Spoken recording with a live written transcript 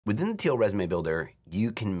Within the Teal Resume Builder,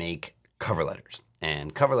 you can make cover letters.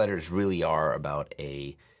 And cover letters really are about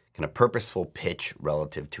a kind of purposeful pitch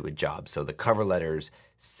relative to a job. So the cover letters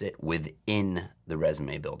sit within the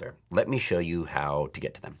Resume Builder. Let me show you how to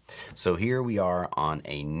get to them. So here we are on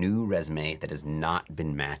a new resume that has not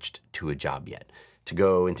been matched to a job yet. To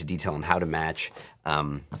go into detail on how to match,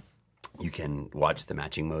 you can watch the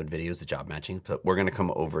matching mode videos, the job matching, but we're gonna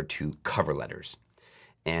come over to cover letters.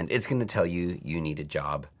 And it's gonna tell you you need a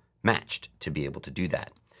job matched to be able to do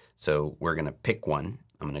that. So we're gonna pick one.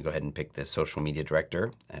 I'm gonna go ahead and pick this social media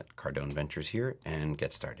director at Cardone Ventures here and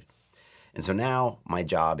get started. And so now my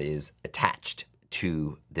job is attached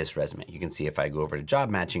to this resume. You can see if I go over to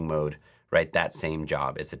job matching mode, right, that same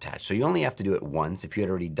job is attached. So you only have to do it once. If you had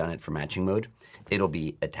already done it for matching mode, it'll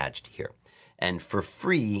be attached here. And for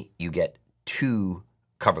free, you get 2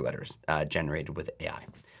 cover letters generated with AI.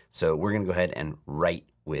 So we're gonna go ahead and write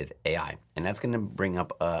with AI. And that's gonna bring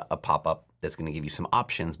up a pop-up that's gonna give you some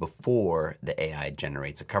options before the AI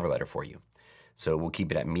generates a cover letter for you. So we'll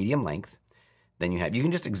keep it at medium length. Then you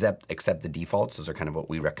can just accept the defaults. Those are kind of what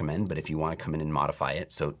we recommend, but if you wanna come in and modify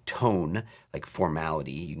it, so tone, like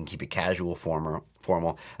formality, you can keep it casual,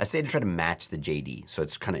 formal. I say to try to match the JD. So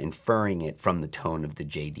it's kind of inferring it from the tone of the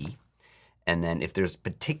JD. And then if there's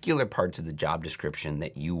particular parts of the job description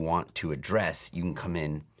that you want to address, you can come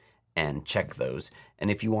in and check those. And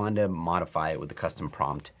if you want to modify it with a custom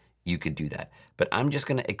prompt, you could do that. But I'm just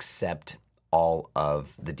gonna accept all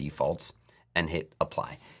of the defaults and hit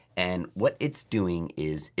apply. And what it's doing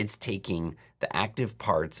is it's taking the active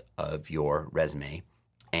parts of your resume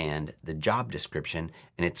and the job description,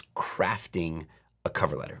 and it's crafting a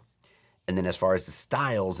cover letter. And then as far as the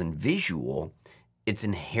styles and visual, it's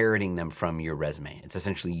inheriting them from your resume. It's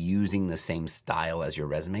essentially using the same style as your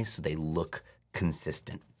resume so they look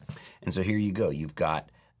consistent. And so here you go. You've got,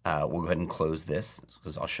 we'll go ahead and close this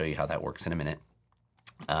because I'll show you how that works in a minute.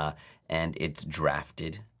 And it's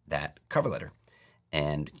drafted that cover letter.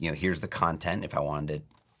 And here's the content. If I wanted to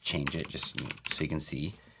change it, just so you can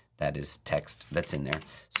see, that is text that's in there.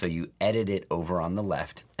 So you edit it over on the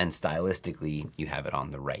left, and stylistically, you have it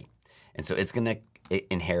on the right. And so it's gonna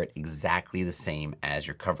inherit exactly the same as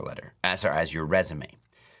your cover letter, as your resume.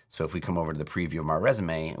 So if we come over to the preview of my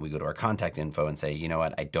resume and we go to our contact info and say, you know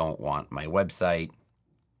what, I don't want my website,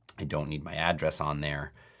 I don't need my address on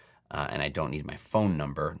there, and I don't need my phone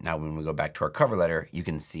number. Now when we go back to our cover letter, you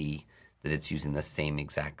can see that it's using the same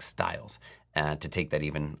exact styles. To take that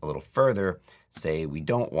even a little further, say we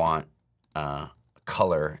don't want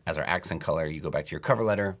color as our accent color, you go back to your cover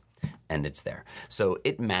letter and it's there. So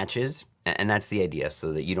it matches, and that's the idea,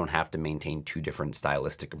 so that you don't have to maintain 2 different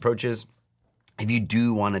stylistic approaches. If you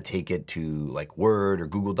do want to take it to like Word or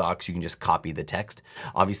Google Docs, you can just copy the text.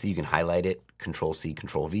 Obviously you can highlight it, Control-C,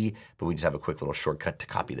 Control-V, but we just have a quick little shortcut to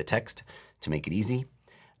copy the text to make it easy.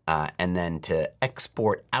 And then to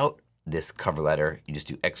export out this cover letter, you just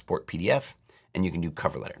do export PDF and you can do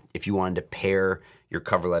cover letter. If you wanted to pair your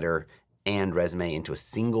cover letter and resume into a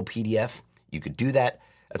single PDF, you could do that.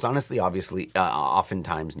 That's honestly,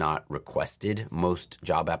 oftentimes not requested. Most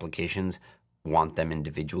job applications want them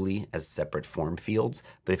individually as separate form fields.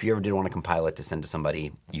 But if you ever did want to compile it to send to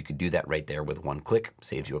somebody, you could do that right there with 1 click,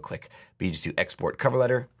 saves you a click. But you just do export cover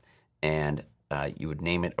letter and you would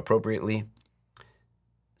name it appropriately,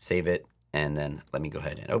 save it, and then let me go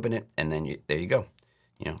ahead and open it. And then there you go.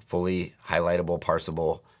 Fully highlightable,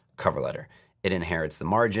 parsable cover letter. It inherits the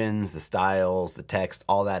margins, the styles, the text,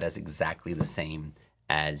 all that as exactly the same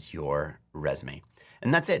as your resume.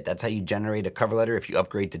 And that's it. That's how you generate a cover letter. If you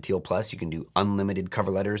upgrade to Teal Plus, you can do unlimited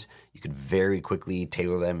cover letters. You could very quickly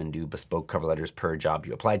tailor them and do bespoke cover letters per job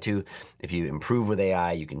you apply to. If you improve with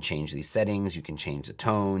AI, you can change these settings. You can change the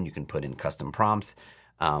tone. You can put in custom prompts.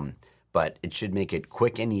 But it should make it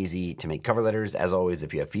quick and easy to make cover letters. As always,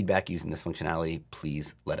 if you have feedback using this functionality,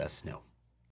 please let us know.